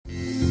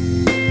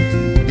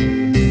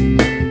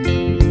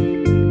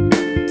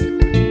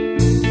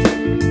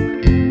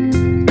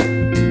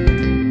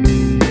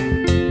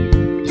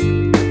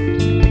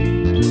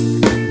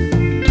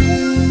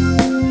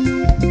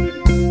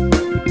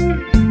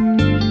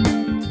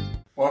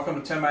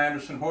Welcome to Tim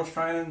Anderson Horse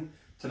Training.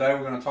 Today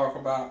we're going to talk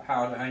about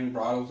how to hang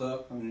bridles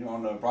up on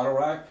the bridle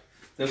rack.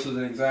 This is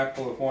an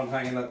example of one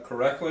hanging up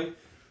correctly.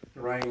 The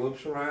rein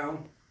loops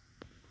around,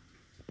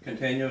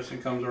 continuous,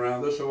 and comes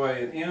around this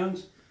way and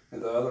ends,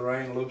 and the other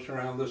rein loops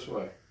around this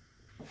way.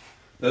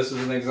 This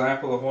is an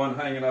example of one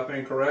hanging up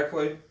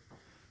incorrectly.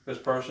 This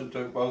person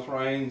took both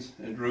reins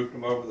and drooped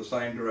them over the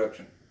same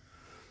direction.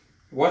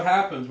 What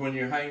happens when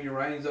you hang your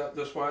reins up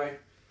this way?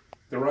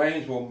 The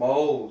reins will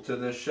mold to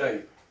this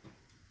shape.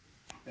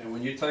 And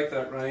when you take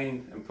that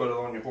rein and put it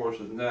on your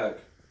horse's neck,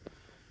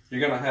 you're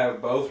going to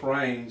have both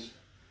reins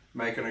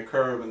making a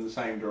curve in the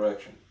same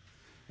direction.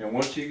 And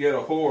once you get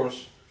a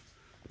horse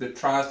that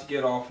tries to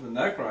get off of the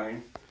neck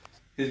rein,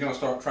 he's going to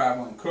start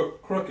traveling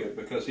crooked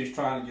because he's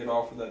trying to get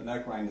off of that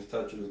neck rein that's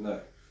touching his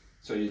neck.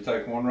 So you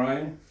take one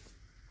rein,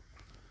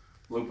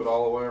 loop it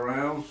all the way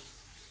around,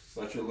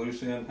 let your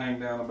loose end hang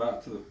down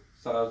about to the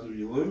size of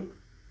your loop.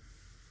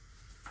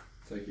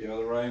 Take the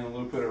other rein and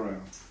loop it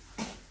around.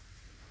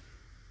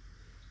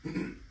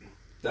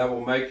 That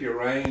will make your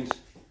reins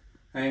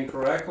hang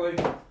correctly,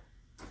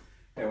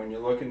 and when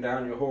you're looking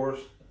down your horse,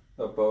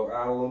 they'll bow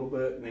out a little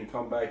bit and then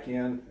come back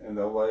in, and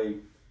they'll lay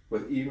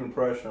with even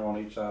pressure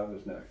on each side of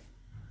his neck.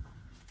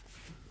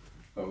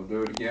 So we'll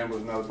do it again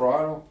with another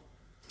bridle.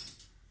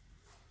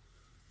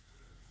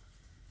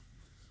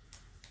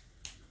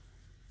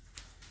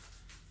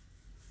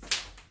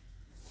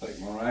 Take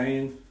my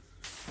rein,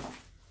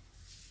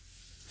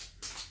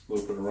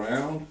 loop it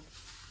around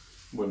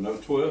with no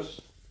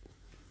twist.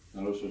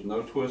 Notice there's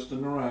no twist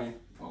in the rein.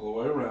 All the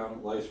way around,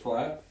 it lays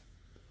flat.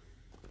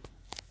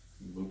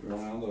 Loop it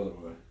around the other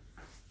way.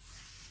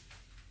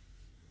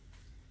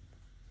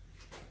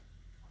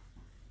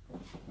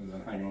 And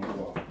then hang on the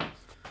wall.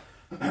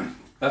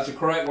 That's the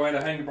correct way to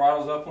hang the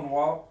bridles up on the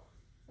wall.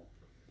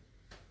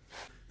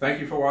 Thank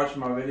you for watching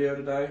my video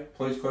today.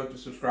 Please click the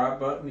subscribe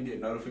button to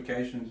get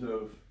notifications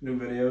of new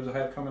videos I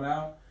have coming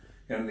out.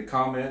 And in the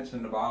comments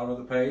in the bottom of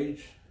the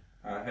page,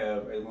 I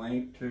have a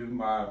link to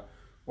my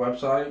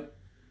website,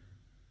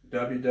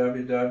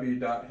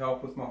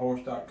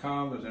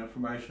 www.helpwithmyhorse.com. There's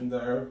information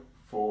there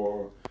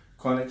for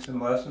clinics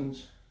and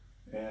lessons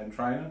and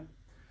training.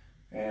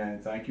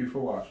 And thank you for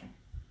watching.